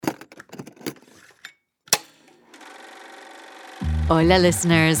Hola,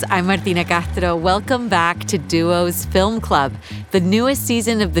 listeners. I'm Martina Castro. Welcome back to Duo's Film Club, the newest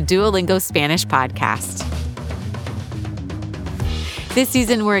season of the Duolingo Spanish podcast. This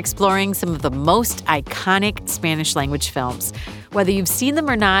season, we're exploring some of the most iconic Spanish language films. Whether you've seen them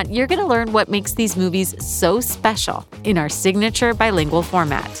or not, you're going to learn what makes these movies so special in our signature bilingual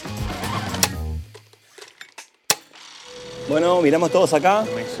format. Bueno, miramos todos acá.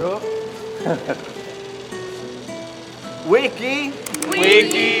 Eso. Wiki.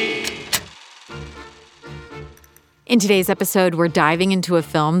 Wiki. In today's episode, we're diving into a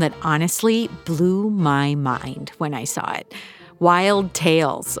film that honestly blew my mind when I saw it. Wild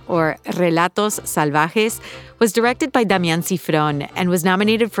Tales, or Relatos Salvajes, was directed by Damián Cifrón and was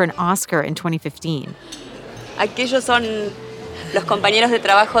nominated for an Oscar in 2015. Aquellos son los compañeros de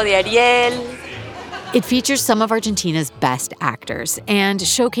trabajo de Ariel. It features some of Argentina's best actors and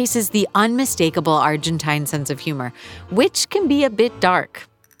showcases the unmistakable Argentine sense of humor, which can be a bit dark.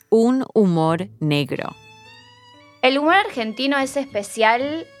 Un humor negro. El humor argentino es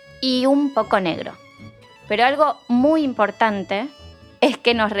especial y un poco negro. Pero algo muy importante es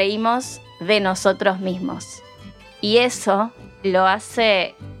que nos reímos de nosotros mismos. Y eso lo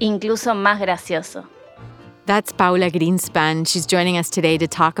hace incluso más gracioso. That's Paula Greenspan. She's joining us today to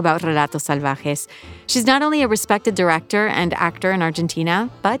talk about Relatos Salvajes. She's not only a respected director and actor in Argentina,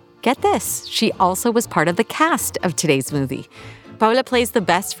 but get this, she also was part of the cast of today's movie. Paula plays the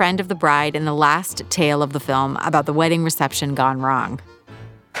best friend of the bride in the last tale of the film about the wedding reception gone wrong.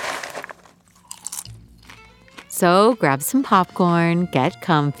 So grab some popcorn, get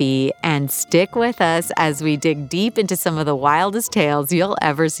comfy, and stick with us as we dig deep into some of the wildest tales you'll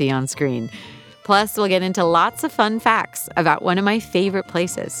ever see on screen. Plus, we'll get into lots of fun facts about one of my favorite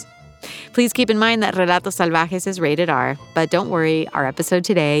places. Please keep in mind that Relatos Salvajes is rated R, but don't worry, our episode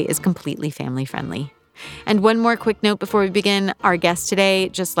today is completely family-friendly. And one more quick note before we begin, our guest today,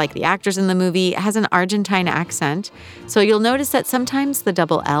 just like the actors in the movie, has an Argentine accent, so you'll notice that sometimes the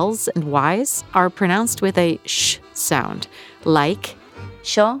double L's and Y's are pronounced with a sh sound, like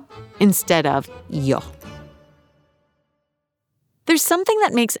Yo. instead of yo. There's something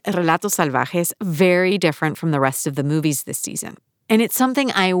that makes Relatos Salvajes very different from the rest of the movies this season. And it's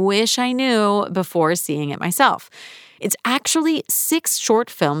something I wish I knew before seeing it myself. It's actually 6 short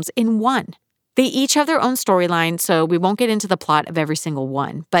films in one. They each have their own storyline, so we won't get into the plot of every single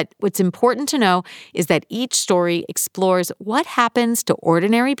one. But what's important to know is that each story explores what happens to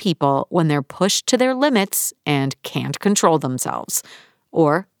ordinary people when they're pushed to their limits and can't control themselves.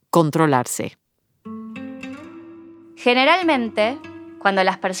 Or controlarse. Generalmente, cuando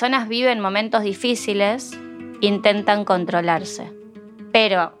las personas viven momentos difíciles, intentan controlarse.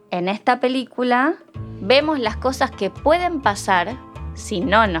 Pero en esta película vemos las cosas que pueden pasar si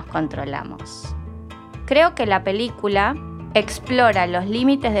no nos controlamos. Creo que la película explora los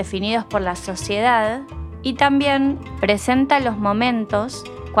límites definidos por la sociedad y también presenta los momentos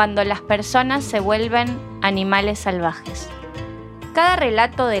cuando las personas se vuelven animales salvajes. Cada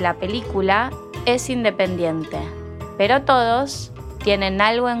relato de la película es independiente, pero todos tienen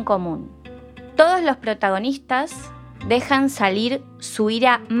algo en común. Todos los protagonistas dejan salir su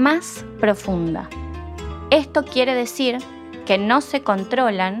ira más profunda. Esto quiere decir que no se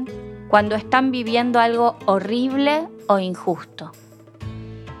controlan cuando están viviendo algo horrible o injusto.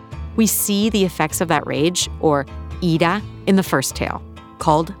 We see the effects of that rage, or ira, in the first tale,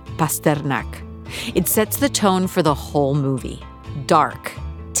 called Pasternak. It sets the tone for the whole movie. Dark,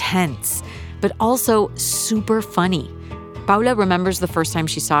 tense, but also super funny. Paula remembers the first time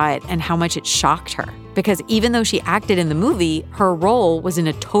she saw it and how much it shocked her, because even though she acted in the movie, her role was in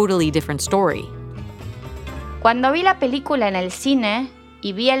a totally different story. Cuando vi la película en el cine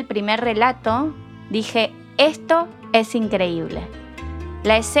y vi el primer relato, dije, esto es increíble.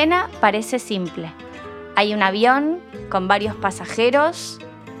 La escena parece simple. Hay un avión con varios pasajeros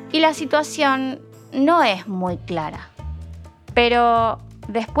y la situación no es muy clara. Pero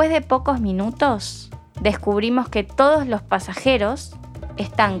después de pocos minutos, descubrimos que todos los pasajeros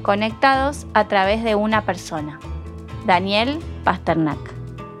están conectados a través de una persona, Daniel Pasternak.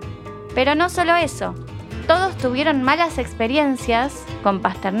 Pero no solo eso, todos tuvieron malas experiencias con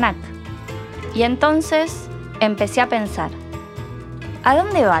Pasternak. Y entonces empecé a pensar, ¿a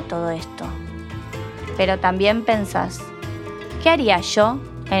dónde va todo esto? Pero también pensás, ¿qué haría yo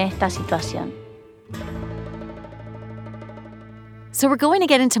en esta situación? So we're going to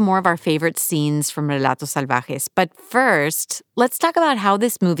get into more of our favorite scenes from Relatos Salvajes, but first, let's talk about how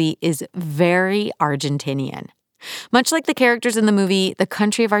this movie is very Argentinian. Much like the characters in the movie, the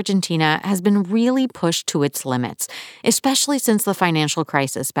country of Argentina has been really pushed to its limits, especially since the financial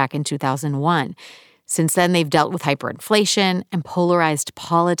crisis back in 2001. Since then, they've dealt with hyperinflation and polarized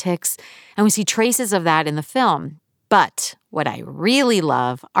politics, and we see traces of that in the film. But what I really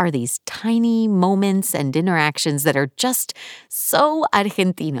love are these tiny moments and interactions that are just so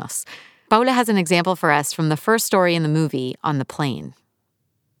argentinos. Paula has an example for us from the first story in the movie on the plane.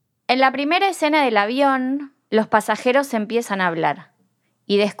 En la primera escena del avión, los pasajeros empiezan a hablar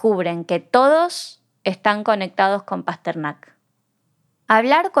y descubren que todos están conectados con Pasternak.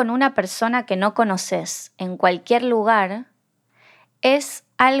 Hablar con una persona que no conoces en cualquier lugar es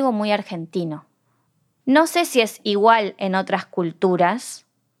algo muy argentino. No sé si es igual en otras culturas,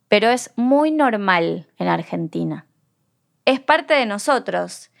 pero es muy normal en Argentina. Es parte de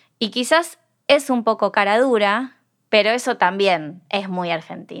nosotros y quizás es un poco cara dura, pero eso también es muy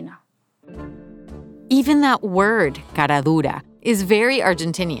argentino. Even that word, cara dura, is very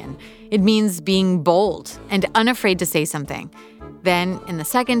Argentinian. It means being bold and unafraid to say something. Then, in the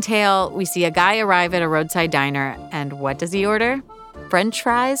second tale, we see a guy arrive at a roadside diner, and what does he order? French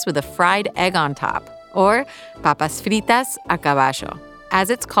fries with a fried egg on top, or papas fritas a caballo,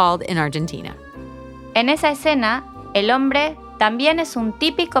 as it's called in Argentina. En esa escena, el hombre también es un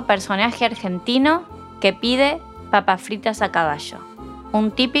típico personaje argentino que pide papas fritas a caballo,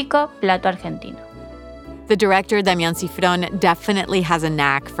 un típico plato argentino. The director, Damián Cifrón, definitely has a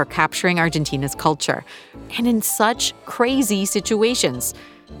knack for capturing Argentina's culture, and in such crazy situations.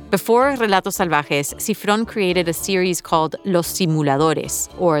 Before Relatos Salvajes, Cifrón created a series called Los Simuladores,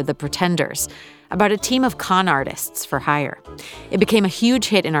 or The Pretenders, about a team of con artists for hire. It became a huge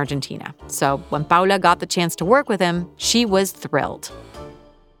hit in Argentina, so when Paula got the chance to work with him, she was thrilled.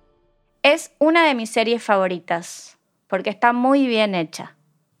 Es una de mis series favoritas, porque está muy bien hecha.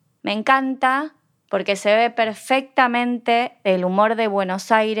 Me encanta porque se ve perfectamente el humor de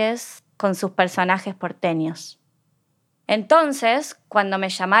Buenos Aires con sus personajes porteños. Entonces, cuando me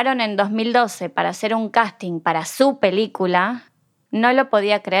llamaron en 2012 para hacer un casting para su película, no lo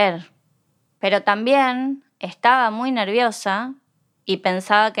podía creer. Pero también estaba muy nerviosa y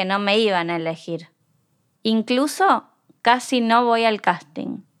pensaba que no me iban a elegir. Incluso casi no voy al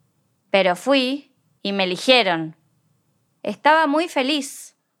casting. Pero fui y me eligieron. Estaba muy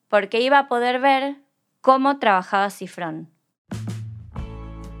feliz porque iba a poder ver cómo trabajaba Cifrón.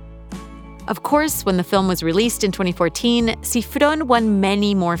 Of course, when the film was released in 2014, Cifrón won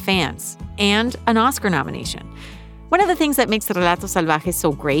many more fans and an Oscar nomination. One of the things that makes Relatos Salvajes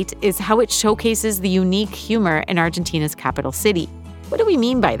so great is how it showcases the unique humor in Argentina's capital city. What do we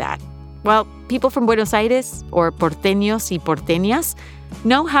mean by that? Well, people from Buenos Aires, or porteños y porteñas,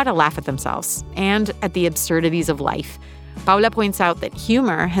 know how to laugh at themselves and at the absurdities of life. Paula points out that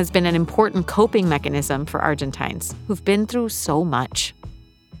humor has been an important coping mechanism for Argentines who've been through so much.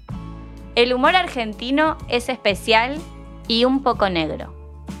 El humor argentino es especial y un poco negro,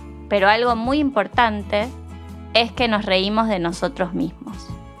 pero algo muy importante es que nos reímos de nosotros mismos.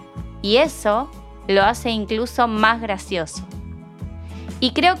 Y eso lo hace incluso más gracioso.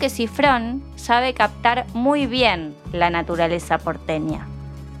 Y creo que Cifrón sabe captar muy bien la naturaleza porteña.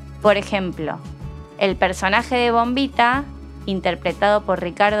 Por ejemplo, el personaje de Bombita, interpretado por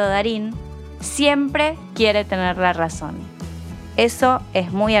Ricardo Darín, siempre quiere tener la razón. Eso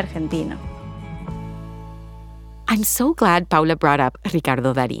es muy argentino. I'm so glad Paula brought up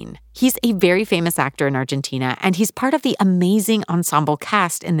Ricardo Darín. He's a very famous actor in Argentina, and he's part of the amazing ensemble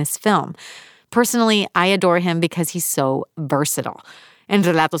cast in this film. Personally, I adore him because he's so versatile. In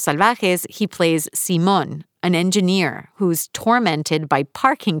Relatos Salvajes, he plays Simón, an engineer who's tormented by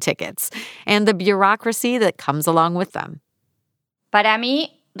parking tickets and the bureaucracy that comes along with them. Para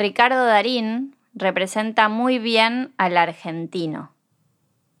mí, Ricardo Darín representa muy bien al argentino.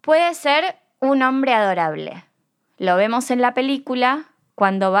 Puede ser un hombre adorable. Lo vemos en la película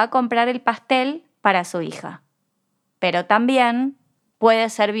cuando va a comprar el pastel para su hija. Pero también puede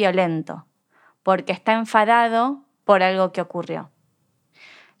ser violento, porque está enfadado por algo que ocurrió.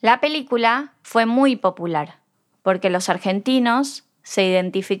 La película fue muy popular, porque los argentinos se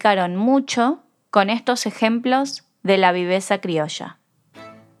identificaron mucho con estos ejemplos de la viveza criolla.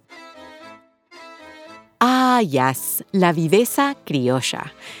 Ah, yes, la viveza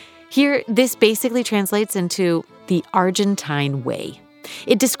criolla. Here, this basically translates into the Argentine way.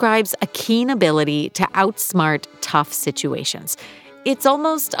 It describes a keen ability to outsmart tough situations. It's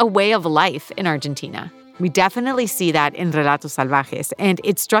almost a way of life in Argentina. We definitely see that in Relatos Salvajes, and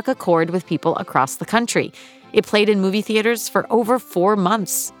it struck a chord with people across the country. It played in movie theaters for over 4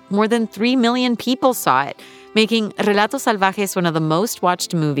 months. More than 3 million people saw it, making Relatos Salvajes one of the most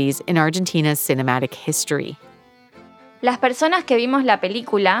watched movies in Argentina's cinematic history. Las personas que vimos la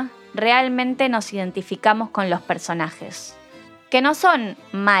película realmente nos identificamos con los personajes, que no son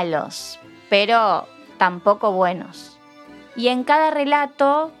malos, pero tampoco buenos. Y en cada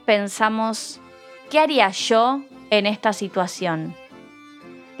relato pensamos, ¿qué haría yo en esta situación?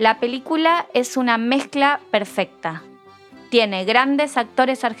 La película es una mezcla perfecta. Tiene grandes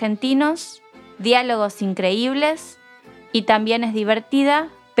actores argentinos, diálogos increíbles y también es divertida,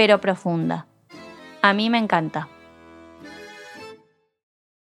 pero profunda. A mí me encanta.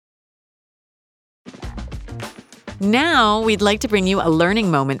 Now, we'd like to bring you a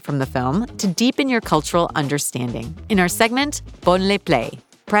learning moment from the film to deepen your cultural understanding in our segment, Ponle Play.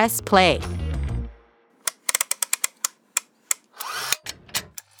 Press play.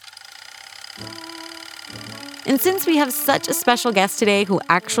 And since we have such a special guest today who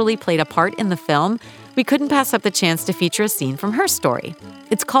actually played a part in the film, we couldn't pass up the chance to feature a scene from her story.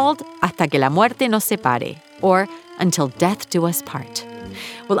 It's called Hasta que la muerte nos separe, or Until Death Do Us Part.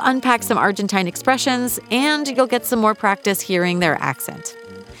 We'll unpack some Argentine expressions, and you'll get some more practice hearing their accent.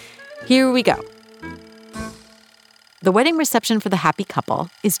 Here we go. The wedding reception for the happy couple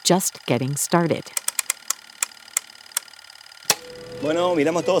is just getting started. Bueno,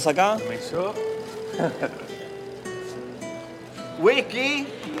 miramos todos acá. Eso. Wiki.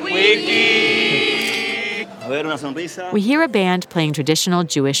 Wiki. A ver, una sonrisa. We hear a band playing traditional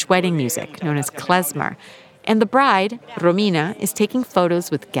Jewish wedding music known as klezmer, and the bride, Romina, is taking photos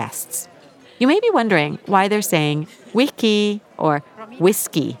with guests. You may be wondering why they're saying wiki or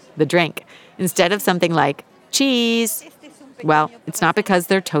whiskey, the drink, instead of something like cheese. Well, it's not because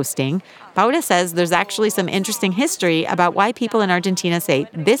they're toasting. Paula says there's actually some interesting history about why people in Argentina say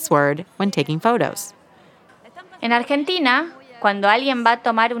this word when taking photos. En Argentina, cuando alguien va a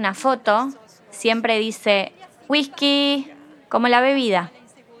tomar una foto, siempre dice whisky, como la bebida.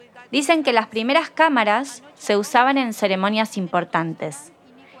 Dicen que las primeras cámaras se usaban en ceremonias importantes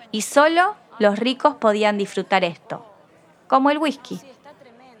y solo los ricos podían disfrutar esto, como el whisky.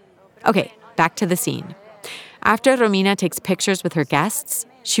 Okay, back to the scene. After Romina takes pictures with her guests,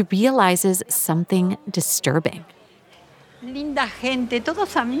 she realizes something disturbing. Linda gente,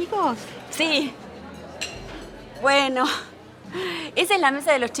 ¿todos amigos? Sí. Bueno, esa es la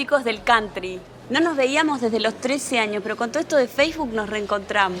mesa de los chicos del country. No nos veíamos desde los 13 años, pero con todo esto de Facebook nos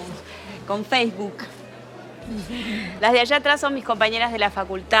reencontramos. Con Facebook. Las de allá atrás son mis compañeras de la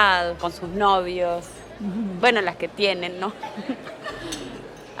facultad, con sus novios. Bueno, las que tienen, ¿no?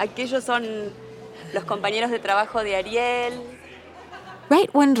 Aquellos son los compañeros de trabajo de Ariel.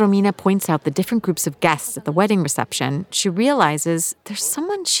 Right when Romina points out the different groups of guests at the wedding reception, she realizes there's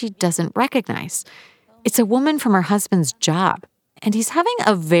someone she doesn't recognize. It's a woman from her husband's job, and he's having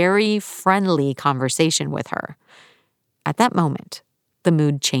a very friendly conversation with her. At that moment, the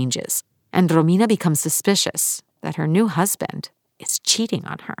mood changes, and Romina becomes suspicious that her new husband is cheating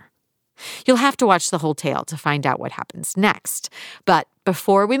on her. You'll have to watch the whole tale to find out what happens next. But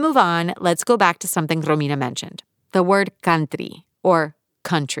before we move on, let's go back to something Romina mentioned, the word country, or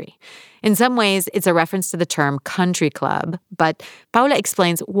country. In some ways, it's a reference to the term country club, but Paula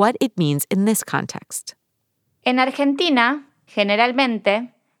explains what it means in this context. En Argentina,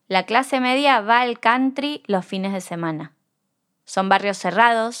 generalmente, la clase media va al country los fines de semana. Son barrios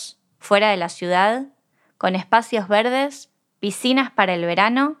cerrados, fuera de la ciudad, con espacios verdes, piscinas para el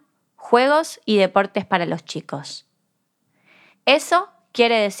verano, juegos y deportes para los chicos. Eso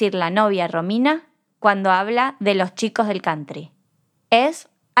quiere decir la novia Romina cuando habla de los chicos del country. Es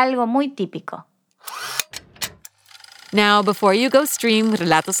algo muy típico. Now, before you go stream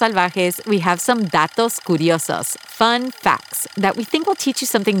Relatos Salvajes, we have some datos curiosos, fun facts that we think will teach you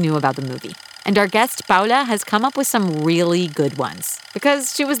something new about the movie. And our guest, Paula, has come up with some really good ones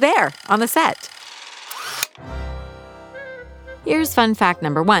because she was there on the set. Here's fun fact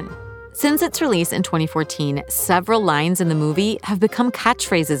number 1. Since its release in 2014, several lines in the movie have become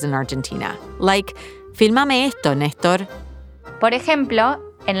catchphrases in Argentina, like, "Fílmame esto, Néstor." Por ejemplo,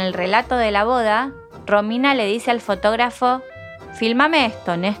 en el relato de la boda, Romina le dice al fotógrafo, "Fílmame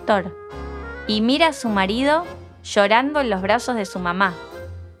esto, Néstor", y mira a su marido llorando en los brazos de su mamá.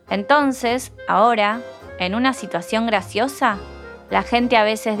 Entonces, ahora, en una situación graciosa, la gente a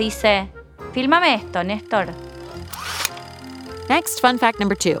veces dice, "Fílmame esto, Néstor." Next, fun fact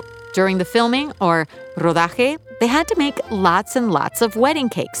number 2. During the filming, or rodaje, they had to make lots and lots of wedding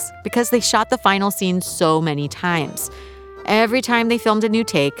cakes because they shot the final scene so many times. Every time they filmed a new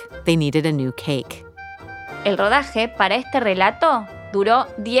take, they needed a new cake. El rodaje para este relato duró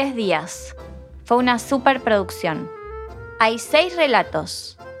 10 días. Fue una superproducción. Hay 6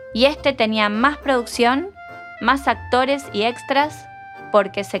 relatos y este tenía más producción, más actores y extras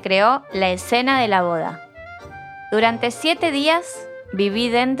porque se creó la escena de la boda. Durante 7 días viví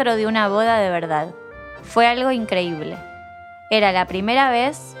dentro de una boda de verdad. Fue algo increíble. Era la primera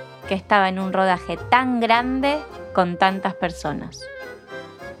vez que estaba en un rodaje tan grande con tantas personas.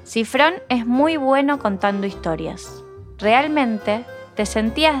 Cifrón es muy bueno contando historias. Realmente te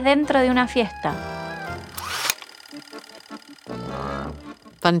sentías dentro de una fiesta.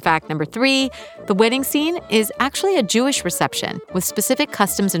 Fun fact number 3, the wedding scene is actually a Jewish reception with specific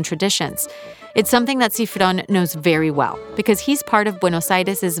customs and traditions. It's something that Cifrón knows very well because he's part of Buenos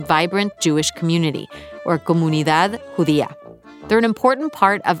Aires' vibrant Jewish community, or Comunidad Judía. They're an important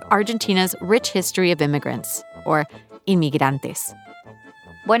part of Argentina's rich history of immigrants, or inmigrantes.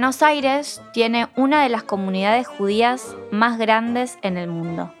 Buenos Aires tiene una de las comunidades judías más grandes en el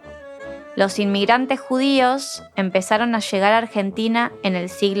mundo. Los inmigrantes judíos empezaron a llegar a Argentina en el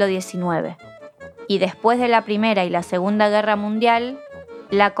siglo XIX y después de la Primera y la Segunda Guerra Mundial,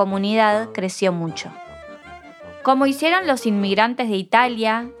 la comunidad creció mucho. Como hicieron los inmigrantes de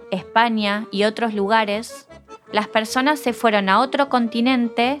Italia, España y otros lugares, las personas se fueron a otro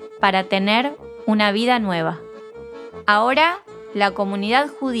continente para tener una vida nueva. Ahora, la comunidad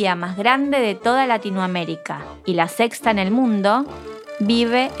judía más grande de toda Latinoamérica y la sexta en el mundo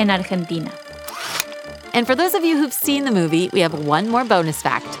vive en Argentina. And for those of you who've seen the movie, we have one more bonus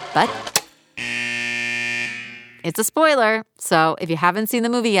fact, but it's a spoiler. So if you haven't seen the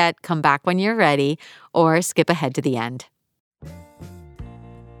movie yet, come back when you're ready or skip ahead to the end.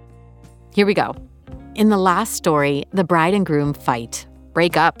 Here we go. In the last story, the bride and groom fight,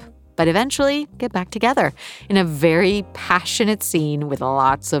 break up, but eventually get back together in a very passionate scene with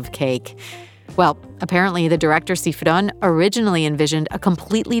lots of cake. Well, apparently the director Cifrón originally envisioned a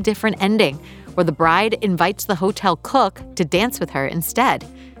completely different ending, where the bride invites the hotel cook to dance with her instead.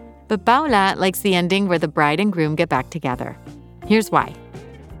 But Paula likes the ending where the bride and groom get back together. Here's why.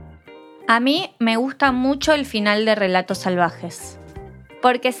 A mí me gusta mucho el final de Relatos Salvajes,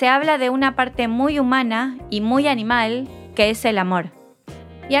 porque se habla de una parte muy humana y muy animal que es el amor.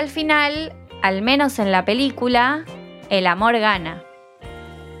 Y al final, al menos en la película, el amor gana.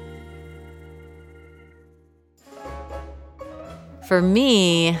 For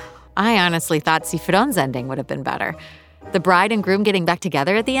me, I honestly thought Cifrón's ending would have been better. The bride and groom getting back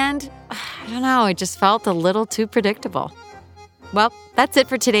together at the end, I don't know, it just felt a little too predictable. Well, that's it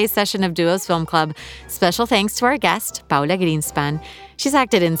for today's session of Duo's Film Club. Special thanks to our guest, Paula Greenspan. She's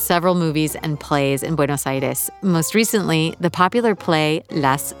acted in several movies and plays in Buenos Aires, most recently the popular play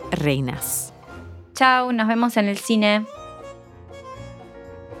Las Reinas. Chao, nos vemos en el cine.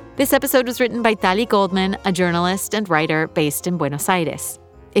 This episode was written by Tali Goldman, a journalist and writer based in Buenos Aires.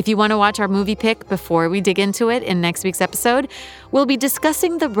 If you want to watch our movie pick before we dig into it in next week's episode, we'll be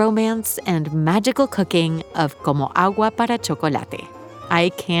discussing the romance and magical cooking of Como Agua para Chocolate. I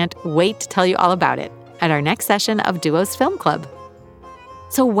can't wait to tell you all about it at our next session of Duo's Film Club.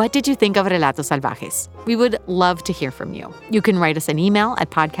 So what did you think of Relatos Salvajes? We would love to hear from you. You can write us an email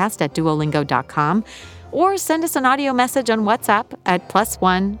at podcast@duolingo.com or send us an audio message on WhatsApp at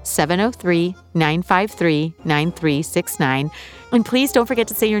 +1 703 953 9369. And please don't forget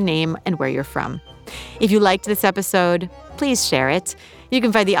to say your name and where you're from. If you liked this episode, please share it. You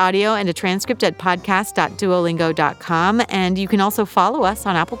can find the audio and a transcript at podcast.duolingo.com. And you can also follow us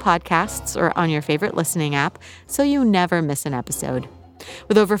on Apple Podcasts or on your favorite listening app so you never miss an episode.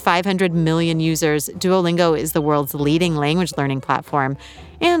 With over 500 million users, Duolingo is the world's leading language learning platform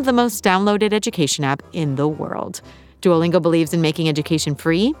and the most downloaded education app in the world. Duolingo believes in making education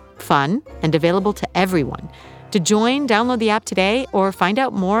free, fun, and available to everyone. To join, download the app today or find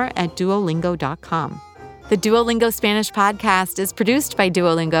out more at duolingo.com. The Duolingo Spanish podcast is produced by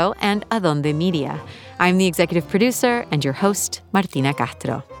Duolingo and Adonde Media. I'm the executive producer and your host, Martina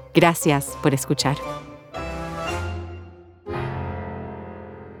Castro. Gracias por escuchar.